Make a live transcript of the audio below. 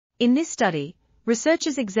In this study,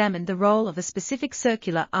 researchers examined the role of a specific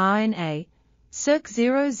circular RNA,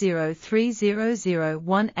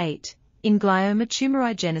 circ0030018, in glioma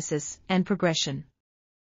tumorigenesis and progression.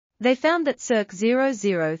 They found that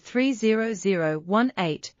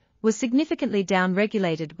circ0030018 was significantly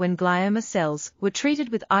downregulated when glioma cells were treated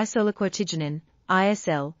with Isoliquiritigenin,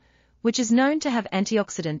 ISL, which is known to have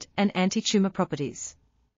antioxidant and anti-tumor properties.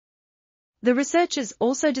 The researchers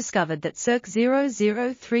also discovered that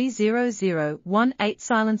circ0030018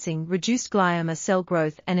 silencing reduced glioma cell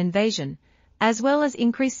growth and invasion, as well as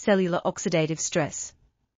increased cellular oxidative stress.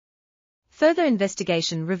 Further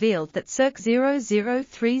investigation revealed that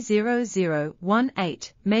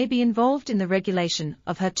circ0030018 may be involved in the regulation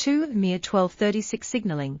of HER2 miR1236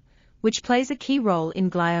 signaling, which plays a key role in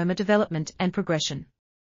glioma development and progression.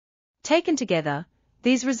 Taken together,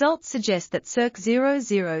 these results suggest that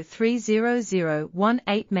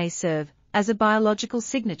circ0030018 may serve as a biological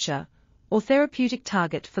signature or therapeutic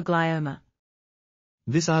target for glioma.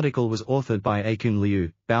 This article was authored by Aiqun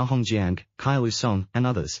Liu, Baohong Jiang, Cailu Zhong, and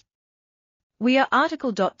others. We are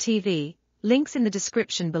RTCLTV, links in the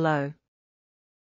description below.